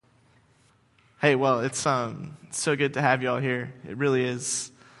Hey, well, it's so good to have you all here. It really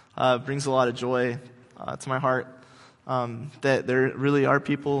is. Brings a lot of joy to my heart that there really are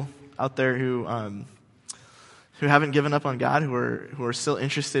people out there who haven't given up on God, who are still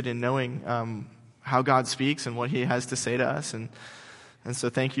interested in knowing how God speaks and what He has to say to us, and so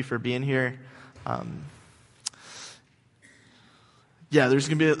thank you for being here. There's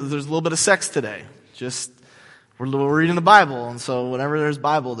a little bit of sex today. We're reading the Bible, and so whenever there's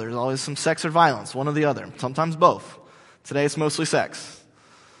Bible, there's always some sex or violence, one or the other, sometimes both. Today it's mostly sex.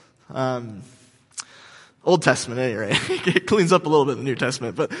 Old Testament, anyway. It cleans up a little bit in the New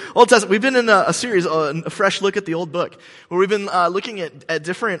Testament. But Old Testament, we've been in a series, a fresh look at the Old Book, where we've been looking at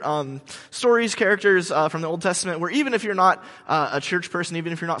different stories, characters from the Old Testament, where even if you're not a church person,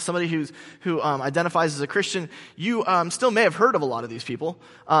 even if you're not somebody who identifies as a Christian, you still may have heard of a lot of these people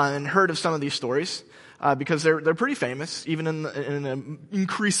and heard of some of these stories because they're pretty famous, even in an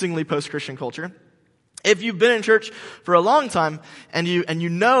increasingly post-Christian culture. If you've been in church for a long time and you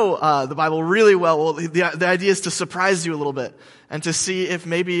know the Bible really well, the idea is to surprise you a little bit and to see if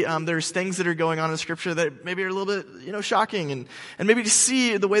maybe there's things that are going on in Scripture that maybe are a little bit shocking and maybe to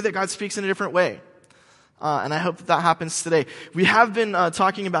see the way that God speaks in a different way. And I hope that happens today. We have been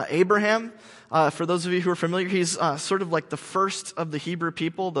talking about Abraham. For those of you who are familiar, he's sort of like the first of the Hebrew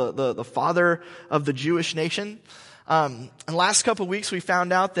people, the father of the Jewish nation. In the last couple of weeks, we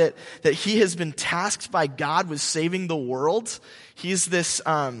found out that he has been tasked by God with saving the world. He's this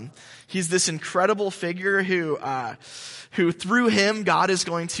incredible figure who through him, God is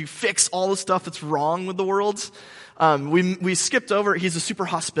going to fix all the stuff that's wrong with the world. We skipped over, he's a super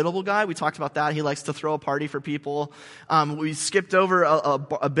hospitable guy. We talked about that. He likes to throw a party for people. We skipped over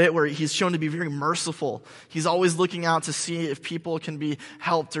a bit where he's shown to be very merciful. He's always looking out to see if people can be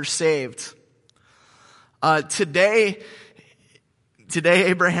helped or saved. Today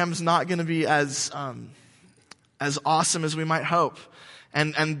Abraham's not going to be as awesome as we might hope,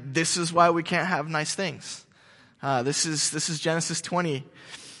 and this is why we can't have nice things. This is Genesis 20.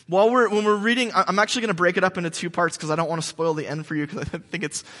 When we're reading, I'm actually going to break it up into two parts because I don't want to spoil the end for you because I think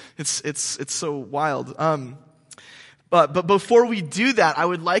it's so wild. But before we do that, I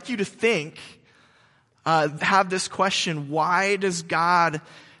would like you to have this question: why does God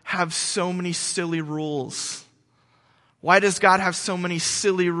have so many silly rules? Why does God have so many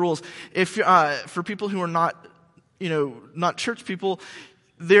silly rules? If for people who are not church people,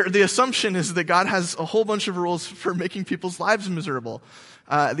 the assumption is that God has a whole bunch of rules for making people's lives miserable.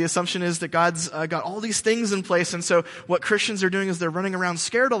 The assumption is that God's got all these things in place, and so what Christians are doing is they're running around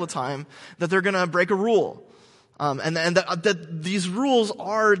scared all the time that they're going to break a rule. And that these rules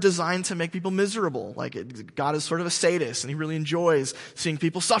are designed to make people miserable. God is sort of a sadist, and He really enjoys seeing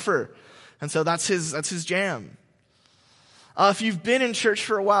people suffer. And so that's his jam. If you've been in church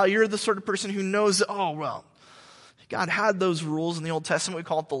for a while, you're the sort of person who knows that, God had those rules in the Old Testament. We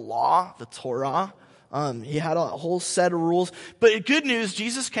call it the law, the Torah. He had a whole set of rules. But good news,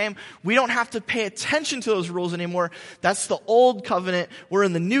 Jesus came. We don't have to pay attention to those rules anymore. That's the old covenant. We're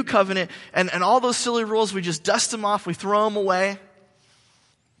in the new covenant. And all those silly rules, we just dust them off. We throw them away.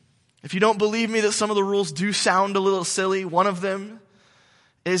 If you don't believe me that some of the rules do sound a little silly, one of them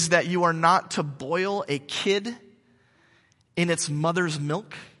is that you are not to boil a kid in its mother's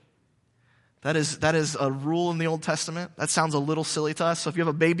milk. That is a rule in the Old Testament. That sounds a little silly to us. So if you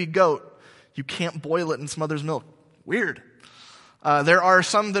have a baby goat, you can't boil it in its mother's milk. Weird. There are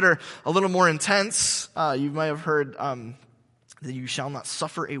some that are a little more intense. You might have heard that you shall not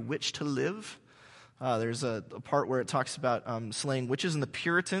suffer a witch to live. There's a part where it talks about slaying witches, and the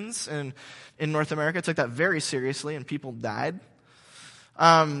Puritans in North America took that very seriously, and people died.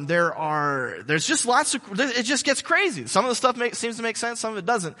 There's just lots of, it just gets crazy. Some of the stuff seems to make sense, some of it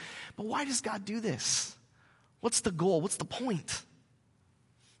doesn't. But why does God do this? What's the goal? What's the point?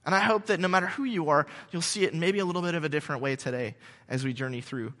 And I hope that no matter who you are, you'll see it in maybe a little bit of a different way today as we journey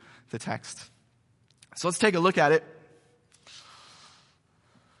through the text. So let's take a look at it.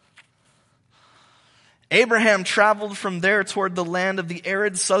 Abraham traveled from there toward the land of the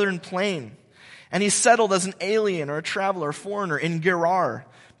arid southern plain, and he settled as an alien or a traveler, a foreigner in Gerar,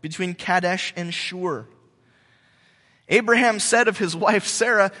 between Kadesh and Shur. Abraham said of his wife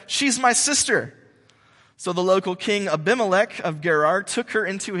Sarah, "She's my sister." So the local king Abimelech of Gerar took her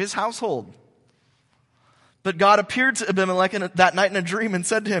into his household. But God appeared to Abimelech that night in a dream and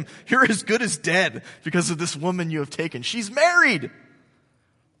said to him, "You're as good as dead because of this woman you have taken. She's married."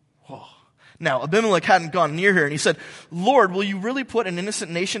 Whoa. Now Abimelech hadn't gone near her, and he said, "Lord, will you really put an innocent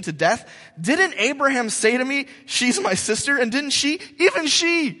nation to death? Didn't Abraham say to me, 'She's my sister'? And didn't even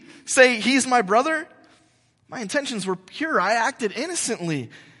she, say, 'He's my brother'? My intentions were pure. I acted innocently.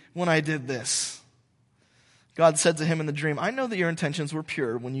 when I did this?" God said to him in the dream, "I know that your intentions were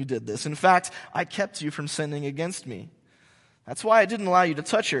pure when you did this. In fact, I kept you from sinning against me. That's why I didn't allow you to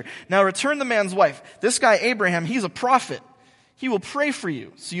touch her. Now return the man's wife. This guy Abraham, he's a prophet. He will pray for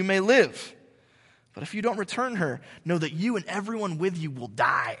you so you may live. But if you don't return her, know that you and everyone with you will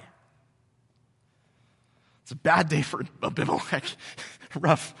die." It's a bad day for Abimelech.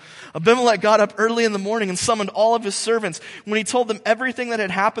 Rough. Abimelech got up early in the morning and summoned all of his servants. When he told them everything that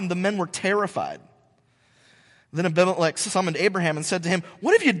had happened, the men were terrified. Then Abimelech summoned Abraham and said to him,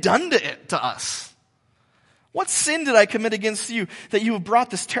 "What have you done to us? What sin did I commit against you that you have brought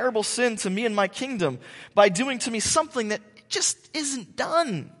this terrible sin to me and my kingdom by doing to me something that just isn't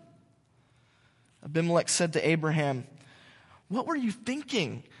done?" Abimelech said to Abraham, "What were you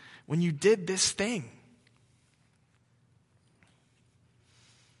thinking when you did this thing?"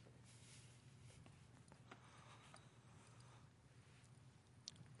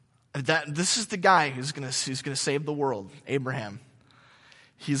 This is the guy who's going to save the world, Abraham.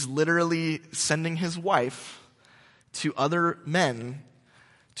 He's literally sending his wife to other men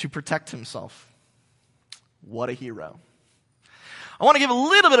to protect himself. What a hero. I want to give a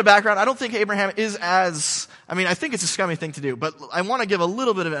little bit of background. I don't think Abraham is I think it's a scummy thing to do, but I want to give a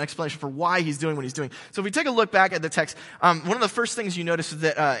little bit of an explanation for why he's doing what he's doing. So if we take a look back at the text, one of the first things you notice is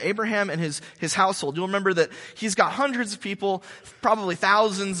that Abraham and his household, you'll remember that he's got hundreds of people, probably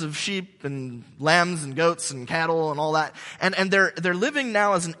thousands of sheep and lambs and goats and cattle and all that. And they're living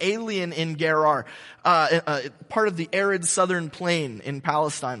now as an alien in Gerar, part of the arid southern plain in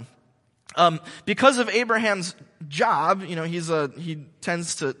Palestine. Because of Abraham's job, he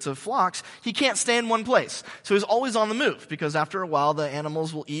tends to flocks, he can't stay in one place. So he's always on the move, because after a while the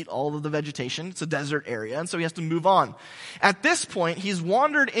animals will eat all of the vegetation. It's a desert area, and so he has to move on. At this point, he's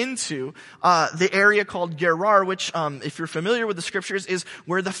wandered into the area called Gerar, which, if you're familiar with the scriptures, is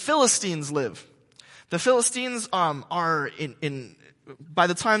where the Philistines live. The Philistines are by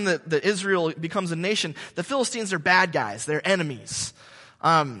the time that Israel becomes a nation, the Philistines are bad guys. They're enemies.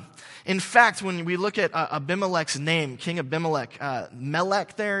 In fact, when we look at Abimelech's name, King Abimelech,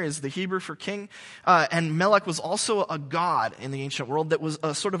 Melech there is the Hebrew for king, and Melech was also a god in the ancient world that was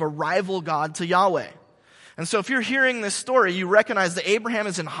a sort of a rival god to Yahweh. And so if you're hearing this story, you recognize that Abraham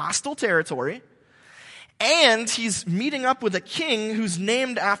is in hostile territory, and he's meeting up with a king who's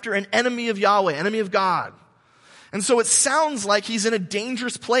named after an enemy of Yahweh, enemy of God. And so it sounds like he's in a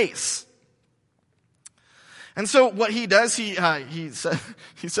dangerous place. And so what he does, he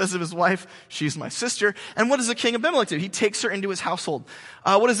says of his wife, "She's my sister." And what does the king Abimelech do? He takes her into his household.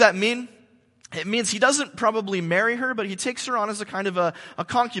 What does that mean? It means he doesn't probably marry her, but he takes her on as a kind of a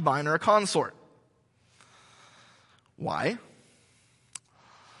concubine or a consort. Why?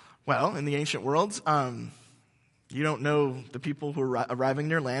 Well, in the ancient world, you don't know the people who are arriving in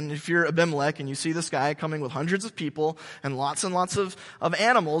your land. If you're Abimelech and you see this guy coming with hundreds of people and lots of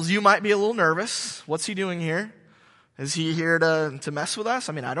animals, you might be a little nervous. What's he doing here? Is he here to mess with us?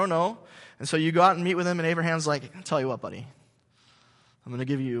 I don't know. And so you go out and meet with him, and Abraham's like, "I'll tell you what, buddy. I'm going to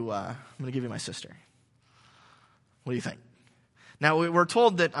give you my sister. What do you think?" Now, we're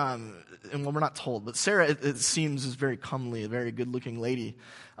told that, we're not told, but Sarah, it seems, is very comely, a very good-looking lady.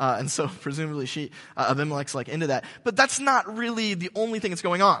 And so presumably Abimelech's into that. But that's not really the only thing that's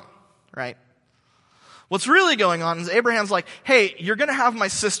going on, right? What's really going on is Abraham's like, "Hey, you're going to have my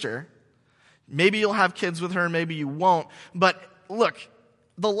sister. Maybe you'll have kids with her, maybe you won't. But look,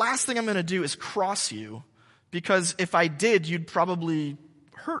 the last thing I'm going to do is cross you, because if I did, you'd probably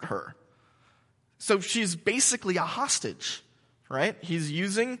hurt her." So she's basically a hostage, right? He's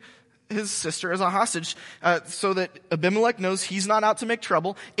using his sister as a hostage so that Abimelech knows he's not out to make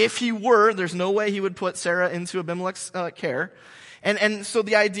trouble. If he were, there's no way he would put Sarah into Abimelech's care. And so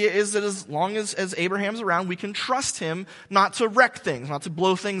the idea is that as long as Abraham's around, we can trust him not to wreck things, not to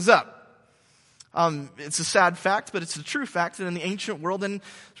blow things up. It's a sad fact, but it's a true fact that in the ancient world, and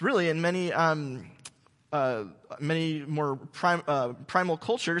really in many more primal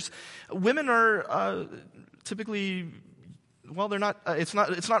cultures, women are typically, well, they're not. It's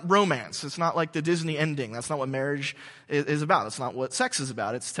not romance. It's not like the Disney ending. That's not what marriage is about. It's not what sex is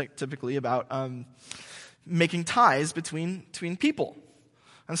about. It's typically about making ties between people.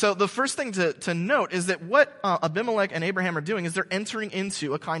 And so the first thing to note is that what Abimelech and Abraham are doing is they're entering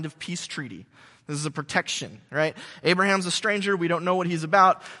into a kind of peace treaty. This is a protection, right? Abraham's a stranger. We don't know what he's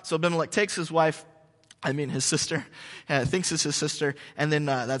about. So Abimelech takes his sister, thinks it's his sister, and then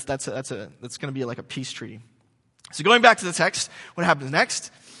that's going to be like a peace treaty. So going back to the text, what happens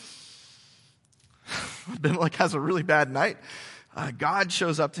next? Abimelech has a really bad night. God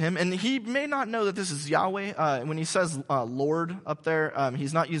shows up to him, and he may not know that this is Yahweh. When he says Lord up there,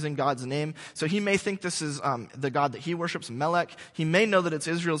 he's not using God's name. So he may think this is the God that he worships, Melech. He may know that it's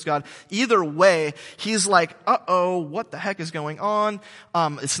Israel's God. Either way, he's like, uh-oh, what the heck is going on?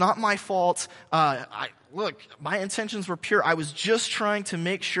 It's not my fault. Look, my intentions were pure. I was just trying to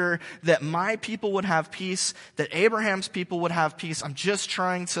make sure that my people would have peace, that Abraham's people would have peace. I'm just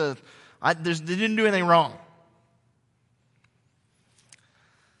trying to, they didn't do anything wrong.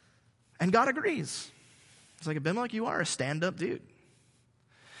 And God agrees. It's like, Abimelech, you are a stand-up dude.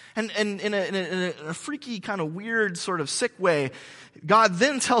 And in a freaky, kind of weird, sort of sick way, God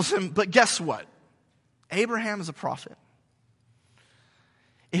then tells him, but guess what? Abraham is a prophet.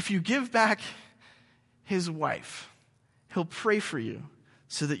 If you give back his wife, he'll pray for you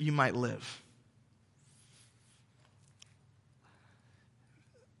so that you might live.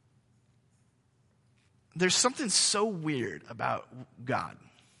 There's something so weird about God.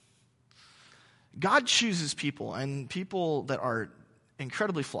 God chooses people, and people that are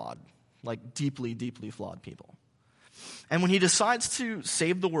incredibly flawed, like deeply, deeply flawed people. And when he decides to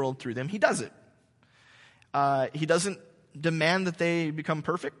save the world through them, he does it. He doesn't demand that they become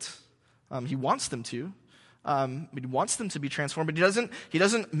perfect. He wants them to. He wants them to be transformed, but he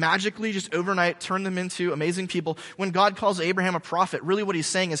doesn't magically just overnight turn them into amazing people. When God calls Abraham a prophet, really what he's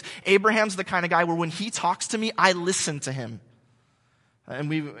saying is, Abraham's the kind of guy where when he talks to me, I listen to him. And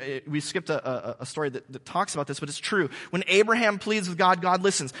we skipped a story that talks about this, but it's true. When Abraham pleads with God, God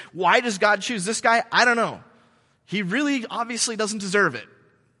listens. Why does God choose this guy? I don't know. He really obviously doesn't deserve it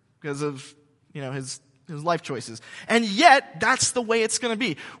because of, his life choices. And yet, that's the way it's going to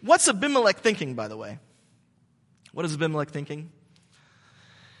be. What's Abimelech thinking, by the way? What is Abimelech thinking?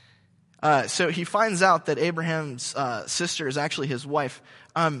 So he finds out that Abraham's sister is actually his wife.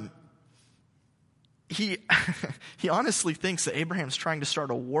 He honestly thinks that Abraham's trying to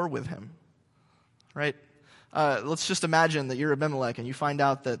start a war with him, right? Let's just imagine that you're Abimelech and you find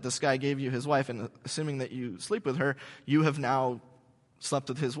out that this guy gave you his wife, and assuming that you sleep with her, you have now slept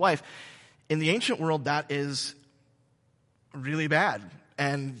with his wife. In the ancient world, that is really bad.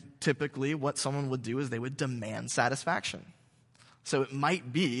 And typically what someone would do is they would demand satisfaction. So it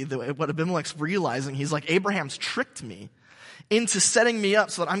might be that what Abimelech's realizing, he's like, Abraham's tricked me into setting me up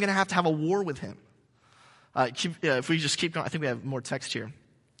so that I'm going to have a war with him. If we just keep going, I think we have more text here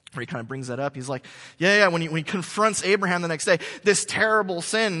where he kind of brings that up. He's like, when he confronts Abraham the next day, this terrible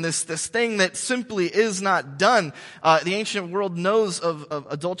sin, this thing that simply is not done. The ancient world knows of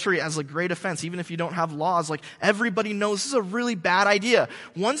adultery as a great offense, even if you don't have laws. Like, everybody knows this is a really bad idea.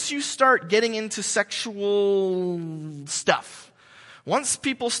 Once you start getting into sexual stuff, once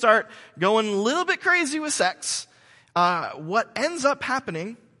people start going a little bit crazy with sex, what ends up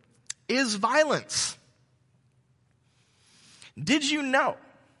happening is violence. Did you know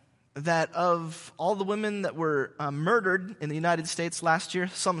that of all the women that were murdered in the United States last year,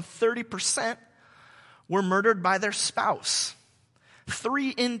 some 30% were murdered by their spouse?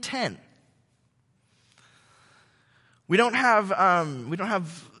 3 in 10. We don't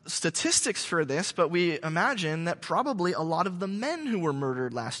have statistics for this, but we imagine that probably a lot of the men who were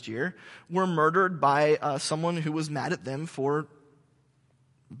murdered last year were murdered by someone who was mad at them for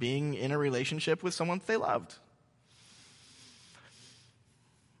being in a relationship with someone they loved.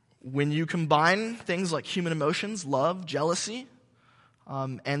 When you combine things like human emotions, love, jealousy,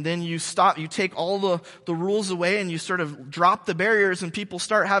 and then you take all the rules away and you sort of drop the barriers and people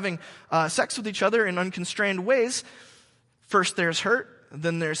start having sex with each other in unconstrained ways, first there's hurt,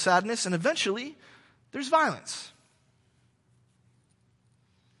 then there's sadness, and eventually there's violence.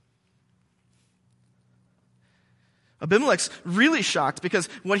 Abimelech's really shocked because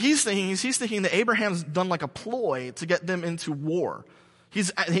what he's thinking is that Abraham's done like a ploy to get them into war. He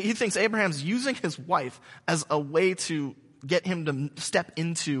thinks Abraham's using his wife as a way to get him to step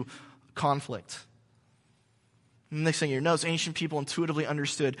into conflict. And next thing you know, ancient people intuitively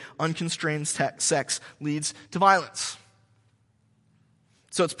understood unconstrained sex leads to violence.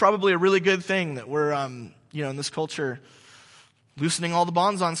 So it's probably a really good thing that we're, in this culture, loosening all the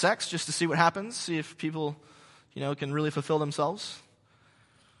bonds on sex just to see what happens, see if people, can really fulfill themselves.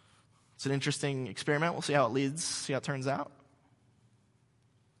 It's an interesting experiment. We'll see how it leads, see how it turns out.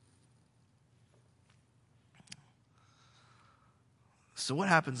 So what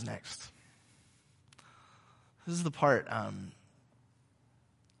happens next? This is the part,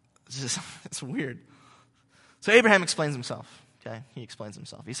 it's weird. So Abraham explains himself, okay? He explains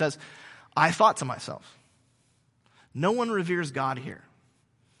himself. He says, I thought to myself, no one reveres God here,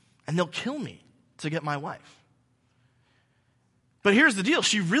 and they'll kill me to get my wife. But here's the deal,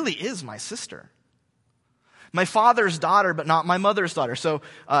 she really is my sister. My father's daughter, but not my mother's daughter. So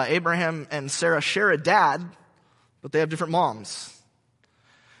Abraham and Sarah share a dad, but they have different moms.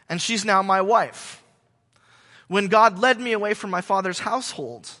 And she's now my wife. When God led me away from my father's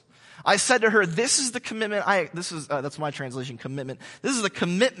household, I said to her, this is the commitment that's my translation, commitment. This is the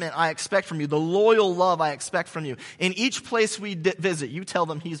commitment I expect from you, the loyal love I expect from you. In each place we visit, you tell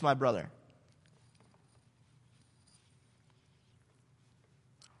them he's my brother.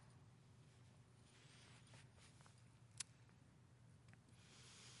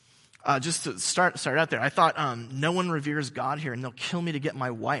 Just to start out there, I thought no one reveres God here, and they'll kill me to get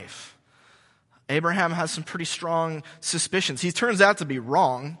my wife. Abraham has some pretty strong suspicions. He turns out to be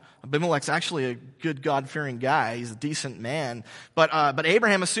wrong. Abimelech's actually a good God-fearing guy. He's a decent man. But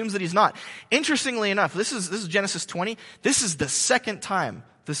Abraham assumes that he's not. Interestingly enough, this is Genesis 20. This is the second time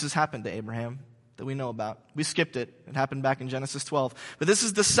this has happened to Abraham that we know about. We skipped it. It happened back in Genesis 12. But this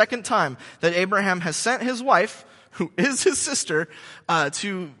is the second time that Abraham has sent his wife, who is his sister,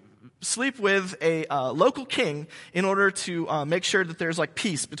 to sleep with a local king in order to make sure that there's like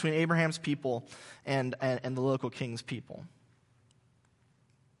peace between Abraham's people and the local king's people.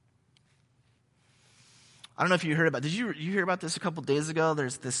 I don't know if you heard about. Did you hear about this a couple days ago?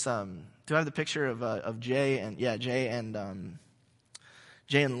 There's this. Do I have the picture of Jay and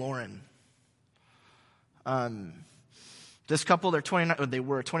Lauren? This couple, they're 29. They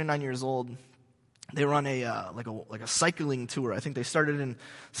were 29 years old. They were on a cycling tour. I think they started in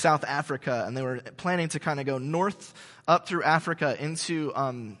South Africa, and they were planning to kind of go north up through Africa into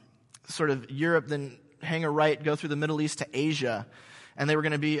sort of Europe, then hang a right, go through the Middle East to Asia, and they were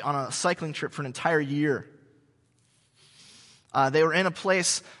going to be on a cycling trip for an entire year. They were in a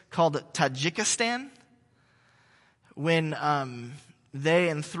place called Tajikistan when they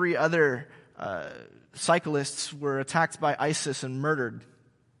and 3 other cyclists were attacked by ISIS and murdered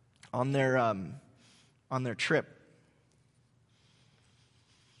on their trip.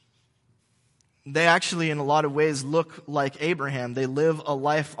 They actually, in a lot of ways, look like Abraham. They live a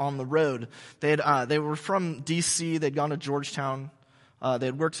life on the road. They were from D.C. They'd gone to Georgetown. They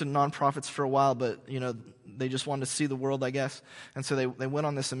had worked in nonprofits for a while, but they just wanted to see the world, I guess. And so they went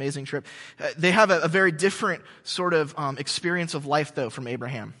on this amazing trip. They have a very different sort of experience of life, though, from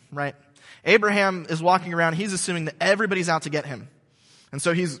Abraham, right? Abraham is walking around. He's assuming that everybody's out to get him. And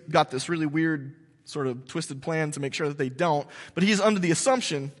so he's got this really weird sort of twisted plan to make sure that they don't. But he's under the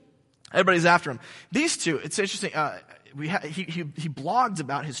assumption everybody's after him. These two, it's interesting. He blogged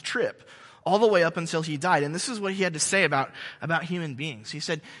about his trip all the way up until he died. And this is what he had to say about human beings. He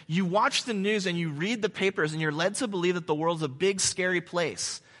said, you watch the news and you read the papers and you're led to believe that the world's a big, scary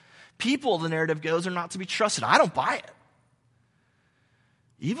place. People, the narrative goes, are not to be trusted. I don't buy it.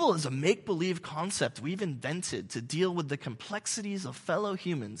 Evil is a make-believe concept we've invented to deal with the complexities of fellow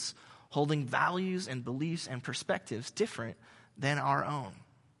humans holding values and beliefs and perspectives different than our own.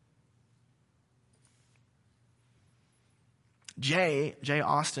 Jay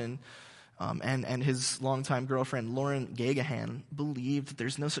Austen and his longtime girlfriend Lauren Gagahan believed that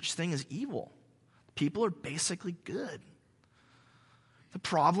there's no such thing as evil. People are basically good. The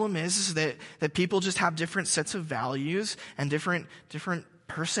problem is that people just have different sets of values and different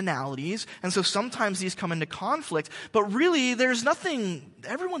personalities, and so sometimes these come into conflict, but really there's nothing,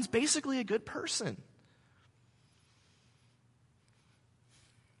 everyone's basically a good person.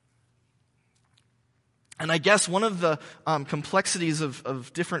 And I guess one of the complexities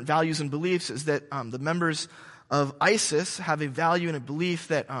of different values and beliefs is that the members of ISIS have a value and a belief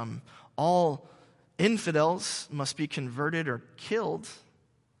that all infidels must be converted or killed,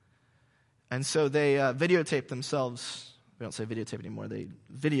 and so they videotape themselves. We don't say videotape anymore. They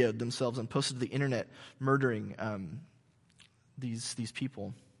videoed themselves and posted to the internet murdering these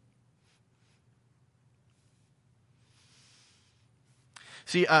people.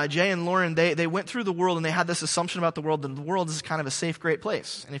 See, Jay and Lauren, they went through the world and they had this assumption about the world that the world is kind of a safe, great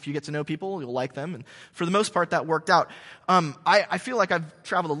place. And if you get to know people, you'll like them. And for the most part, that worked out. I feel like I've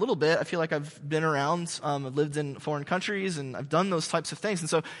traveled a little bit. I feel like I've been around. I've lived in foreign countries and I've done those types of things. And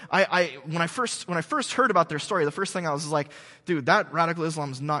so when I first heard about their story, the first thing I was like, dude, that radical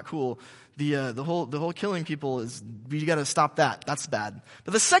Islam is not cool. The whole killing people is, we got to stop that. That's bad.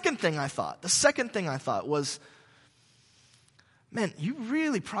 But the second thing I thought was, man, you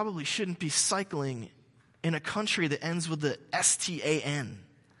really probably shouldn't be cycling in a country that ends with the S-T-A-N.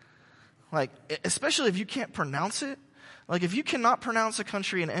 Like, especially if you can't pronounce it. Like, if you cannot pronounce a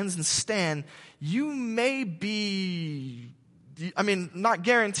country and ends in stan, you may be, not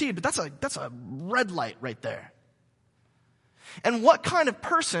guaranteed, but that's a red light right there. And what kind of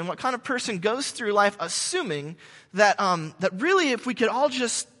person goes through life assuming that really if we could all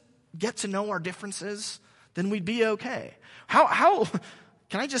just get to know our differences, then we'd be okay. How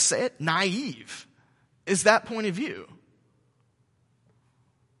can I just say it? Naive is that point of view.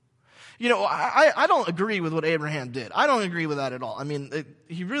 You know, I don't agree with what Abraham did. I don't agree with that at all. I mean,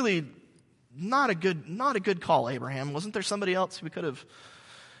 he really, not a good call, Abraham. Wasn't there somebody else who could have,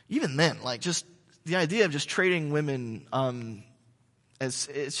 even then, like just the idea of just trading women,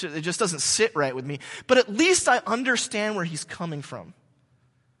 it just doesn't sit right with me. But at least I understand where he's coming from.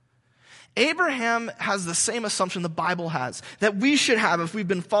 Abraham has the same assumption the Bible has, that we should have if we've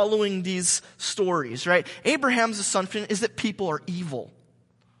been following these stories, right? Abraham's assumption is that people are evil.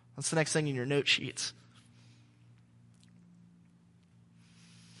 That's the next thing in your note sheets.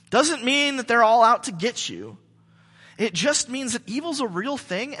 Doesn't mean that they're all out to get you. It just means that evil's a real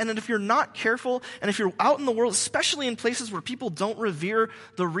thing, and that if you're not careful, and if you're out in the world, especially in places where people don't revere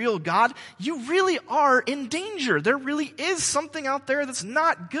the real God, you really are in danger. There really is something out there that's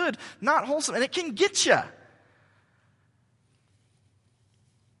not good, not wholesome, and it can get you.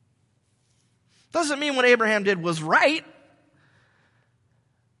 Doesn't mean what Abraham did was right,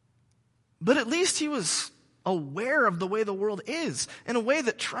 but at least he was aware of the way the world is, in a way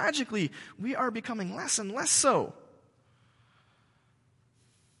that tragically we are becoming less and less so.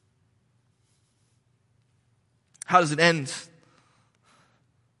 How does it end?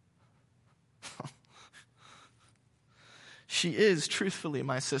 She is truthfully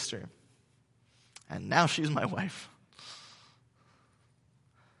my sister, and now she's my wife.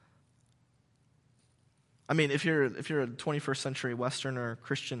 I mean, if you're a 21st century Western or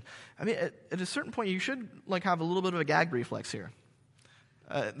Christian, I mean, at a certain point, you should have a little bit of a gag reflex here.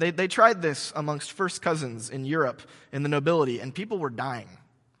 They tried this amongst first cousins in Europe in the nobility, and people were dying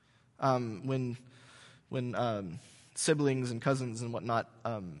when siblings and cousins and whatnot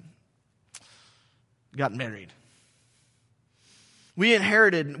got married. We've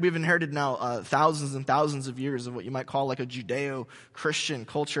inherited now thousands and thousands of years of what you might call like a Judeo-Christian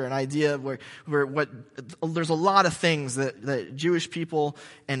culture, an idea where there's a lot of things that Jewish people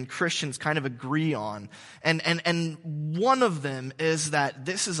and Christians kind of agree on. And one of them is that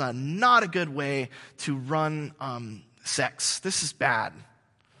this is not a good way to run sex. This is bad.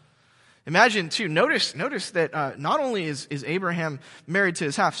 Imagine too, notice that not only is Abraham married to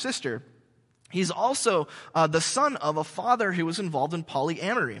his half-sister, he's also the son of a father who was involved in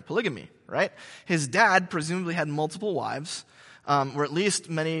polygamy, right? His dad presumably had multiple wives, or at least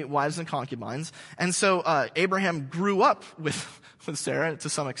many wives and concubines. And so Abraham grew up with Sarah to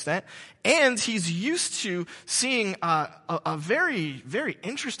some extent, and he's used to seeing a very, very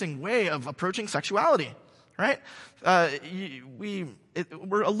interesting way of approaching sexuality, right?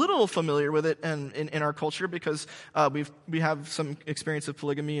 We're a little familiar with it in our culture because we have some experience of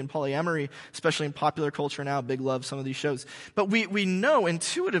polygamy and polyamory, especially in popular culture now. Big love some of these shows. But we know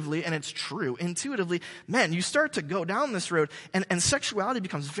intuitively, and it's true, intuitively, man, you start to go down this road, and sexuality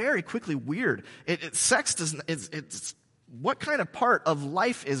becomes very quickly weird. Sex doesn't, it's what kind of part of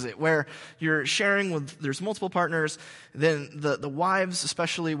life is it where you're sharing there's multiple partners, then the wives,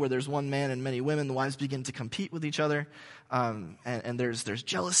 especially where there's one man and many women, the wives begin to compete with each other, and there's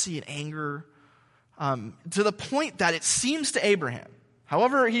jealousy and anger, to the point that it seems to Abraham,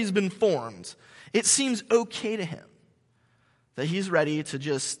 however he's been formed, it seems okay to him that he's ready to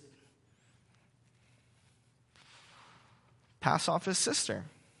just pass off his sister,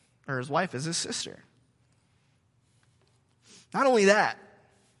 or his wife as his sister. Not only that,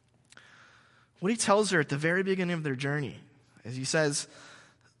 what he tells her at the very beginning of their journey is he says,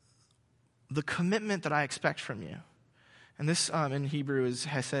 the commitment that I expect from you. And this in Hebrew is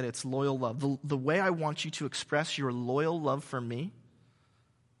hesed, it's loyal love. The way I want you to express your loyal love for me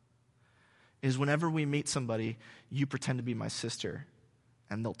is whenever we meet somebody, you pretend to be my sister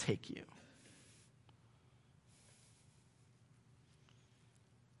and they'll take you.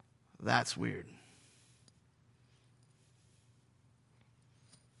 That's weird.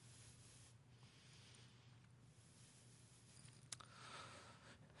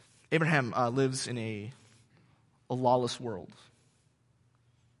 Abraham lives in a lawless world,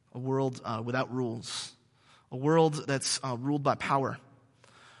 a world without rules, a world that's ruled by power,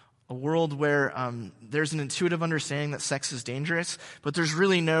 a world where there's an intuitive understanding that sex is dangerous, but there's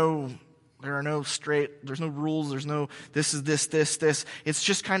really there's no rules, there's no this is this. It's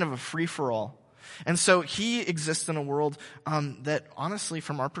just kind of a free-for-all. And so he exists in a world that honestly,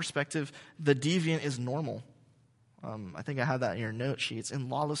 from our perspective, the deviant is normal. I think I have that in your note sheets. In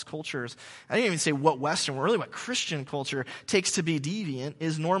lawless cultures, I didn't even say what Western, really what Christian culture takes to be deviant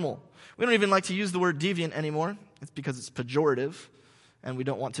is normal. We don't even like to use the word deviant anymore. It's because it's pejorative, and we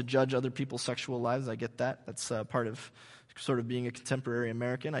don't want to judge other people's sexual lives. I get that. That's part of sort of being a contemporary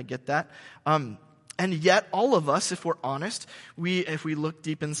American. I get that. And And yet, all of us, if we're honest, if we look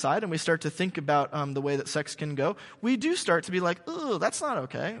deep inside and we start to think about the way that sex can go, we do start to be like, oh, that's not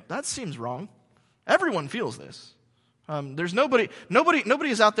okay. That seems wrong. Everyone feels this. There's nobody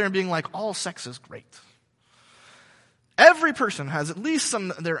is out there and being like, all sex is great. Every person has at least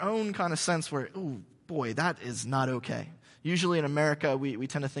their own kind of sense where, oh boy, that is not okay. Usually in America, we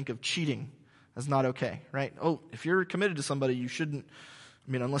tend to think of cheating as not okay, right? Oh, if you're committed to somebody, you shouldn't,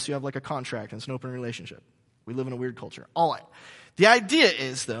 unless you have like a contract and it's an open relationship. We live in a weird culture. All right. The idea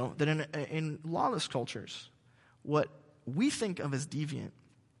is, though, that in lawless cultures, what we think of as deviant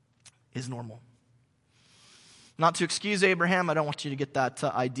is normal. Not to excuse Abraham, I don't want you to get that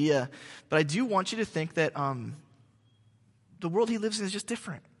idea, but I do want you to think that the world he lives in is just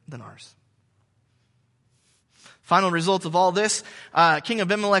different than ours. Final result of all this, King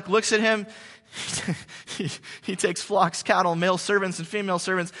Abimelech looks at him. He takes flocks, cattle, male servants, and female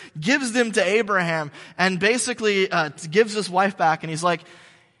servants, gives them to Abraham, and basically gives his wife back. And he's like,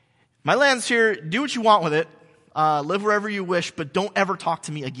 my land's here. Do what you want with it. Live wherever you wish, but don't ever talk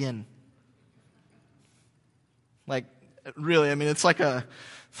to me again. Like, really, it's like I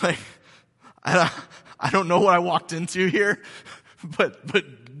don't know what I walked into here,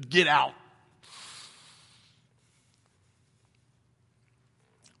 but get out.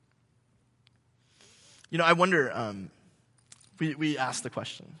 I wonder, we ask the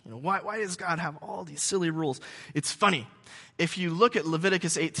question, why does God have all these silly rules? It's funny. If you look at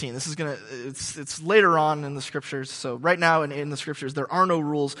Leviticus 18, it's later on in the scriptures. So right now in the scriptures, there are no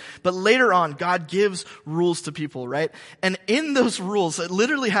rules. But later on, God gives rules to people, right? And in those rules, it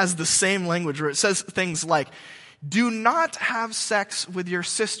literally has the same language where it says things like, do not have sex with your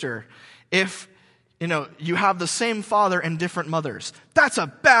sister if, you have the same father and different mothers. That's a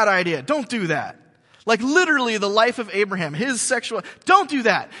bad idea. Don't do that. Like literally the life of Abraham, his sexual, don't do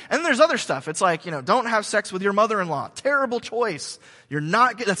that. And then there's other stuff. It's like, don't have sex with your mother-in-law. Terrible choice.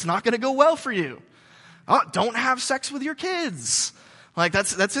 That's not going to go well for you. Don't have sex with your kids. Like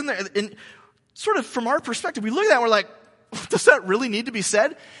that's in there. And sort of from our perspective, we look at that and we're like, does that really need to be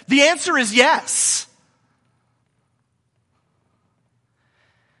said? The answer is yes.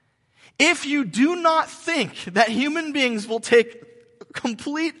 If you do not think that human beings will take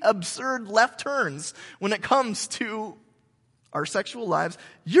complete absurd left turns when it comes to our sexual lives,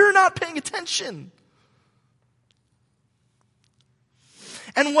 you're not paying attention.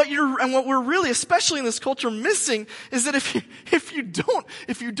 And what we're really, especially in this culture, missing is that if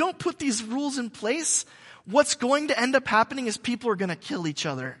you don't put these rules in place, what's going to end up happening is people are going to kill each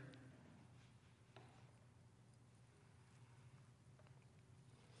other.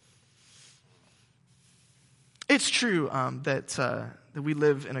 It's true that we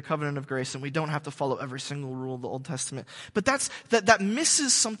live in a covenant of grace and we don't have to follow every single rule of the Old Testament. But that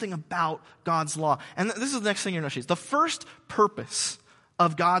misses something about God's law. And this is the next thing you're going to see. The first purpose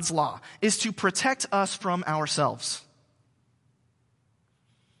of God's law is to protect us from ourselves.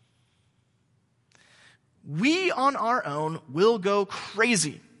 We on our own will go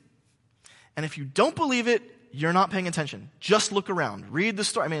crazy. And if you don't believe it, you're not paying attention. Just look around. Read the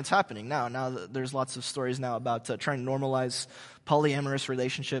story. It's happening now. Now there's lots of stories now about trying to normalize polyamorous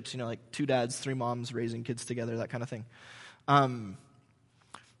relationships, like 2 dads, 3 moms raising kids together, that kind of thing.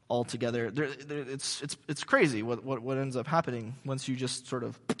 All together. It's crazy what ends up happening once you just sort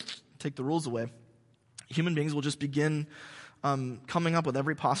of take the rules away. Human beings will just begin coming up with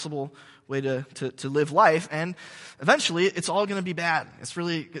every possible way to live life, and eventually it's all going to be bad.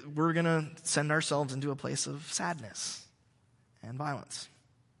 We're going to send ourselves into a place of sadness and violence.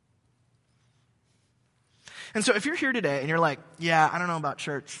 And so if you're here today and you're like, yeah, I don't know about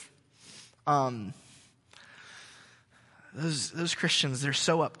church. Those Christians, they're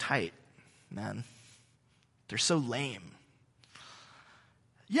so uptight, man. They're so lame.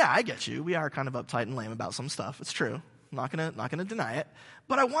 Yeah, I get you. We are kind of uptight and lame about some stuff. It's true. I'm not gonna deny it.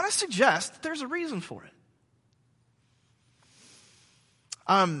 But I want to suggest that there's a reason for it.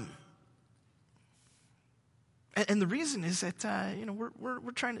 And the reason is that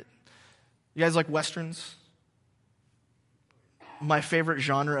we're trying to. You guys like westerns? My favorite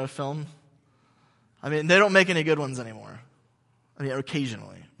genre of film. They don't make any good ones anymore.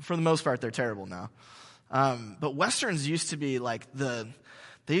 Occasionally. For the most part, they're terrible now. But westerns used to be like the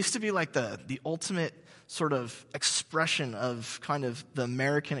ultimate sort of expression of kind of the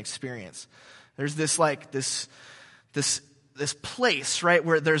American experience. There's this place, right,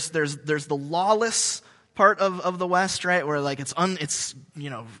 where there's the lawless part of the West, right? Where like it's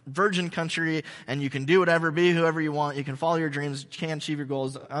virgin country and you can do whatever, be whoever you want. You can follow your dreams, you can achieve your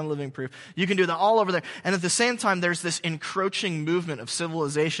goals. I'm living proof. You can do that all over there. And at the same time, there's this encroaching movement of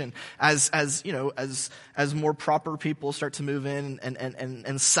civilization as more proper people start to move in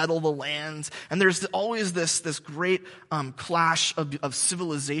and settle the land. And there's always this great clash of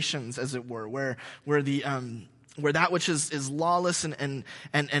civilizations, as it were, where that which is lawless and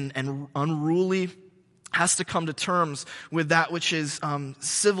unruly has to come to terms with that which is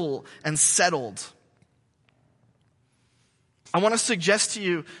civil and settled. I want to suggest to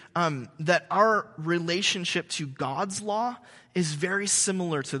you that our relationship to God's law is very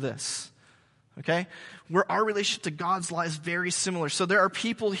similar to this. Okay? Where our relationship to God's law is very similar. So there are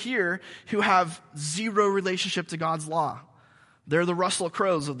people here who have zero relationship to God's law. They're the Russell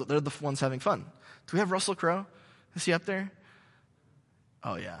Crowes. They're the ones having fun. Do we have Russell Crowe? Is he up there?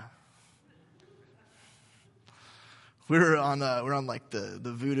 Oh, yeah. We're on like the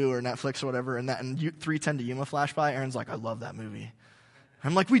Vudu or Netflix or whatever, and 3:10 to Yuma flashed by. Aaron's like, I love that movie.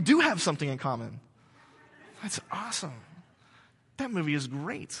 I'm like, we do have something in common. That's awesome. That movie is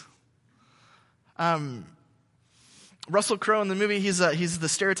great. Russell Crowe in the movie, he's the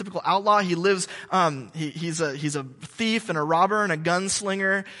stereotypical outlaw. He lives, he's a thief and a robber and a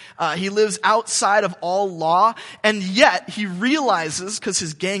gunslinger. He lives outside of all law, and yet he realizes, because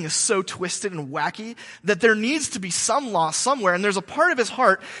his gang is so twisted and wacky, that there needs to be some law somewhere. And there's a part of his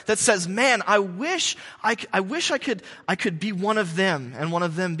heart that says, "Man, I wish I could be one of them," and one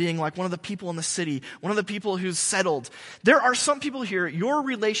of them being like one of the people in the city, one of the people who's settled. There are some people here. Your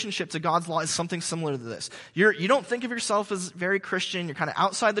relationship to God's law is something similar to this. You don't think of yourself as very Christian, you're kind of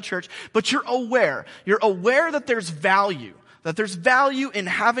outside the church, but you're aware that there's value in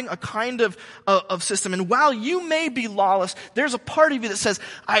having a kind of system. And while you may be lawless, there's a part of you that says,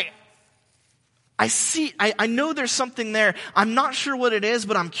 I know there's something there. I'm not sure what it is,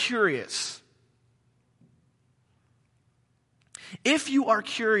 but I'm curious. If you are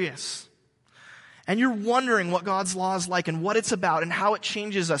curious, and you're wondering what God's law is like and what it's about and how it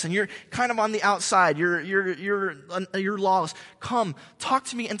changes us, and you're kind of on the outside, you're lawless, come, talk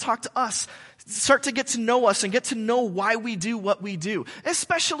to me and talk to us. Start to get to know us and get to know why we do what we do,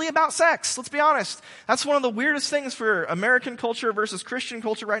 especially about sex. Let's be honest. That's one of the weirdest things for American culture versus Christian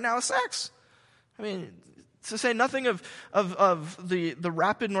culture right now is sex. I mean, to say nothing of the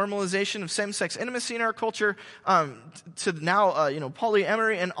rapid normalization of same-sex intimacy in our culture, to now,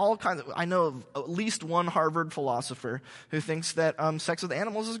 polyamory and all kinds of, I know of at least one Harvard philosopher who thinks that sex with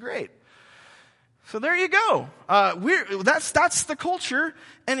animals is great. So there you go. That's the culture,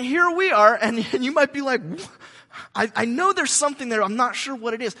 and here we are, and you might be like, I know there's something there, I'm not sure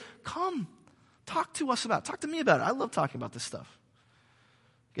what it is. Come, talk to us about it. Talk to me about it. I love talking about this stuff.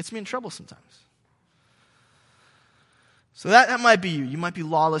 Gets me in trouble sometimes. So that might be you. You might be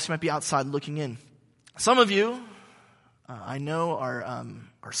lawless. You might be outside looking in. Some of you, I know,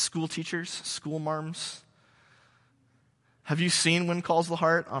 are school teachers, school marms. Have you seen When Calls the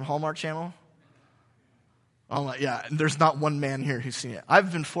Heart on Hallmark Channel? Oh, yeah. There's not one man here who's seen it.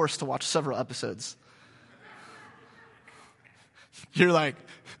 I've been forced to watch several episodes. You're like,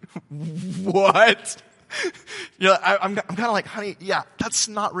 what? I'm kind of like, honey, yeah, that's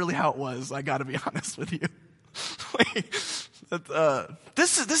not really how it was. I got to be honest with you.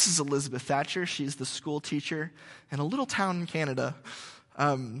 This is Elizabeth Thatcher. She's the school teacher in a little town in Canada.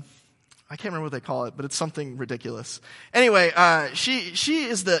 I can't remember what they call it, but it's something ridiculous. Anyway, she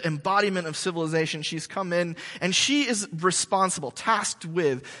is the embodiment of civilization. She's come in, and she is responsible, tasked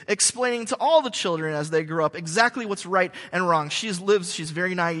with explaining to all the children as they grow up exactly what's right and wrong. She's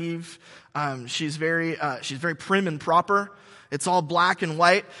very naive. She's very prim and proper. It's all black and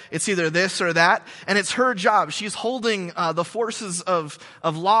white. It's either this or that. And it's her job. She's holding the forces of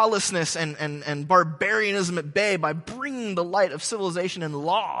lawlessness and barbarianism at bay by bringing the light of civilization and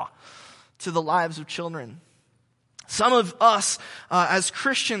law to the lives of children. Some of us, as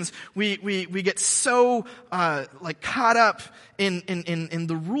Christians, we get so caught up in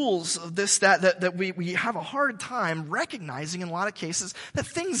the rules of this, that we have a hard time recognizing in a lot of cases that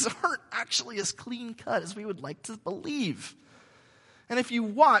things aren't actually as clean cut as we would like to believe. And if you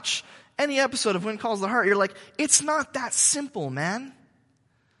watch any episode of When Calls the Heart, you're like, it's not that simple, man.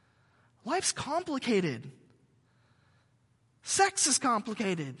 Life's complicated. Sex is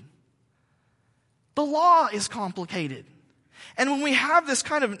complicated. The law is complicated. And when we have this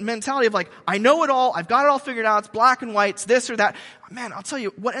kind of mentality of like, I know it all, I've got it all figured out, it's black and white, it's this or that, man, I'll tell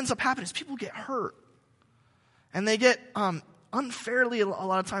you, what ends up happening is people get hurt. And they get unfairly, a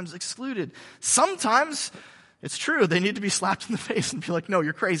lot of times, excluded. Sometimes It's true. They need to be slapped in the face and be like, no,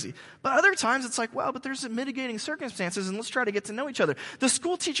 you're crazy. But other times it's like, well, but there's mitigating circumstances and let's try to get to know each other. The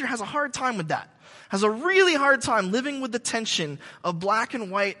school teacher has a hard time with that. Has a really hard time living with the tension of black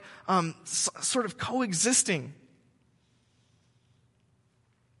and white sort of coexisting.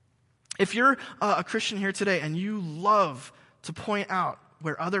 If you're a Christian here today and you love to point out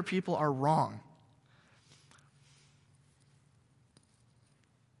where other people are wrong,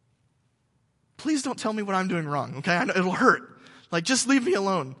 please don't tell me what I'm doing wrong, okay? I know it'll hurt. Like, just leave me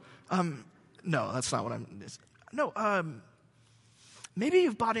alone. No, that's not what maybe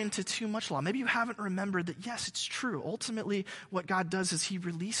you've bought into too much law. Maybe you haven't remembered that, yes, it's true. Ultimately, what God does is he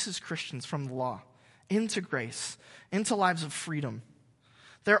releases Christians from the law into grace, into lives of freedom.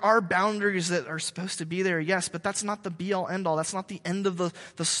 There are boundaries that are supposed to be there, yes, but that's not the be-all, end-all. That's not the end of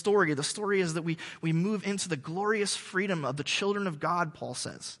the story. The story is that we move into the glorious freedom of the children of God, Paul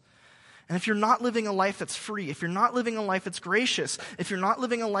says. And if you're not living a life that's free, if you're not living a life that's gracious, if you're not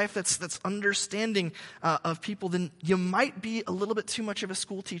living a life that's understanding of people, then you might be a little bit too much of a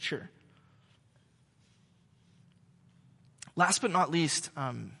school teacher. Last but not least,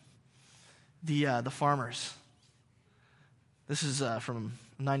 the farmers. This is from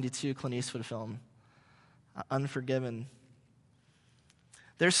 92 Clint Eastwood film, Unforgiven.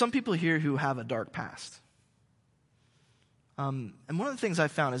 There's some people here who have a dark past. And one of the things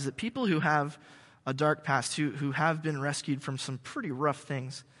I've found is that people who have a dark past, who have been rescued from some pretty rough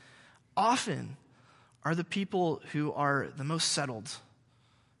things, often are the people who are the most settled,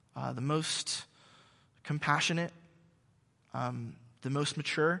 the most compassionate, the most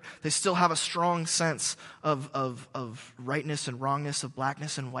mature. They still have a strong sense of rightness and wrongness, of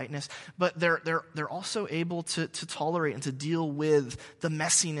blackness and whiteness, but they're also able to tolerate and to deal with the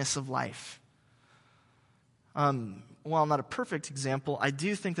messiness of life. While not a perfect example, I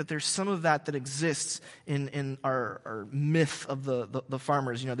do think that there's some of that exists in our myth of the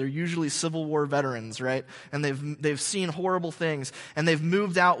farmers. You know, they're usually Civil War veterans, right? And they've seen horrible things, and they've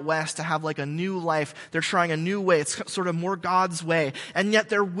moved out west to have like a new life. They're trying a new way. It's sort of more God's way. And yet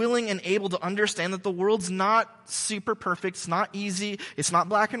they're willing and able to understand that the world's not super perfect. It's not easy. It's not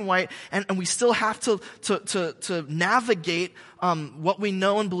black and white. And we still have to navigate what we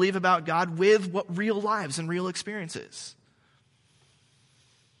know and believe about God with what real lives and real experiences.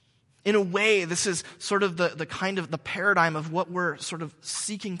 In a way, this is sort of the kind of the paradigm of what we're sort of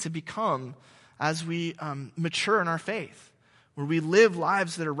seeking to become as we mature in our faith, where we live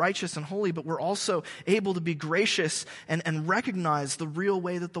lives that are righteous and holy, but we're also able to be gracious and recognize the real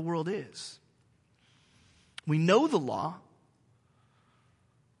way that the world is. We know the law,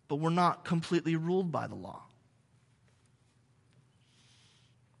 but we're not completely ruled by the law.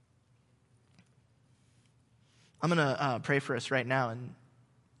 I'm going to pray for us right now,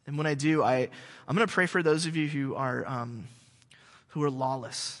 and when I do, I'm going to pray for those of you who are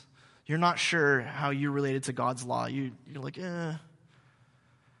lawless. You're not sure how you're related to God's law. You're like, I'm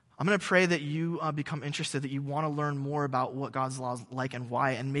going to pray that you become interested, that you want to learn more about what God's law is like and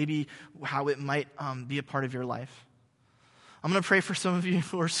why, and maybe how it might be a part of your life. I'm going to pray for some of you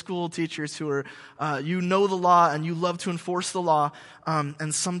who are school teachers, who are, you know the law and you love to enforce the law,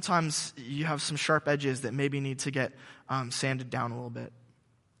 and sometimes you have some sharp edges that maybe need to get sanded down a little bit.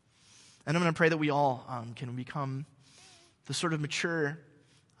 And I'm going to pray that we all can become the sort of mature,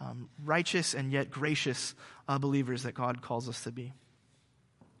 righteous, and yet gracious believers that God calls us to be.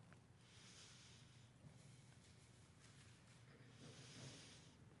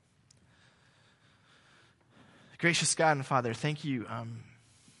 Gracious God and Father, thank you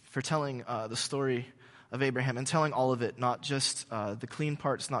for telling the story of Abraham and telling all of it, not just the clean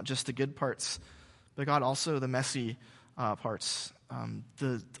parts, not just the good parts, but God, also the messy parts,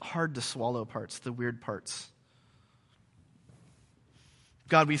 the hard to swallow parts, the weird parts.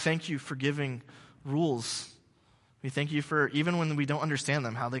 God, we thank you for giving rules. We thank you for, even when we don't understand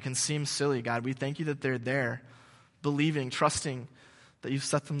them, how they can seem silly, God, we thank you that they're there, believing, trusting that you've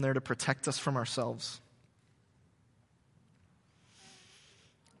set them there to protect us from ourselves.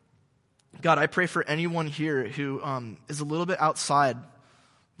 God, I pray for anyone here who is a little bit outside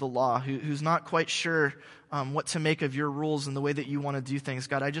the law, who's not quite sure what to make of your rules and the way that you want to do things.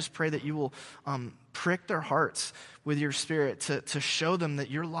 God, I just pray that you will prick their hearts with your Spirit to show them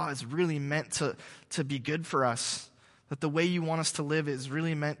that your law is really meant to be good for us, that the way you want us to live is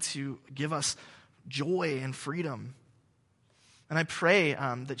really meant to give us joy and freedom. And I pray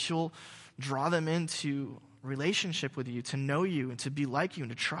that you'll draw them into relationship with you, to know you and to be like you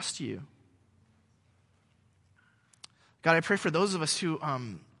and to trust you. God, I pray for those of us who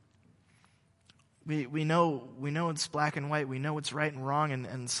We know it's black and white. We know it's right and wrong,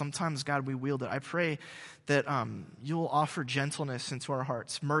 and sometimes, God, we wield it. I pray that you'll offer gentleness into our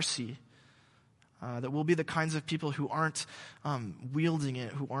hearts, mercy, that we'll be the kinds of people who aren't wielding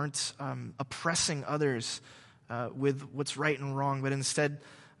it, who aren't oppressing others with what's right and wrong, but instead,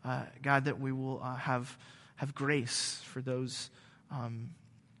 God, that we will have grace for those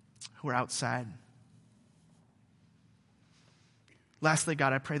who are outside. Lastly,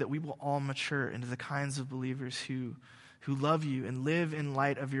 God, I pray that we will all mature into the kinds of believers who love you and live in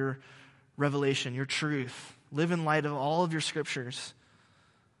light of your revelation, your truth, live in light of all of your scriptures,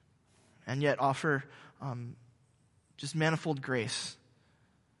 and yet offer just manifold grace,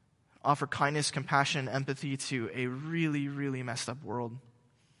 offer kindness, compassion, and empathy to a really, really messed up world.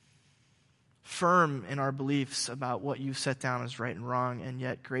 Firm in our beliefs about what you've set down as right and wrong, and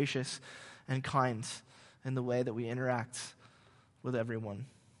yet gracious and kind in the way that we interact with everyone.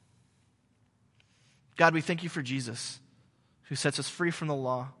 God, we thank you for Jesus, who sets us free from the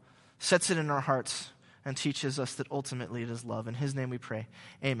law, sets it in our hearts, and teaches us that ultimately it is love. In his name we pray.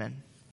 Amen.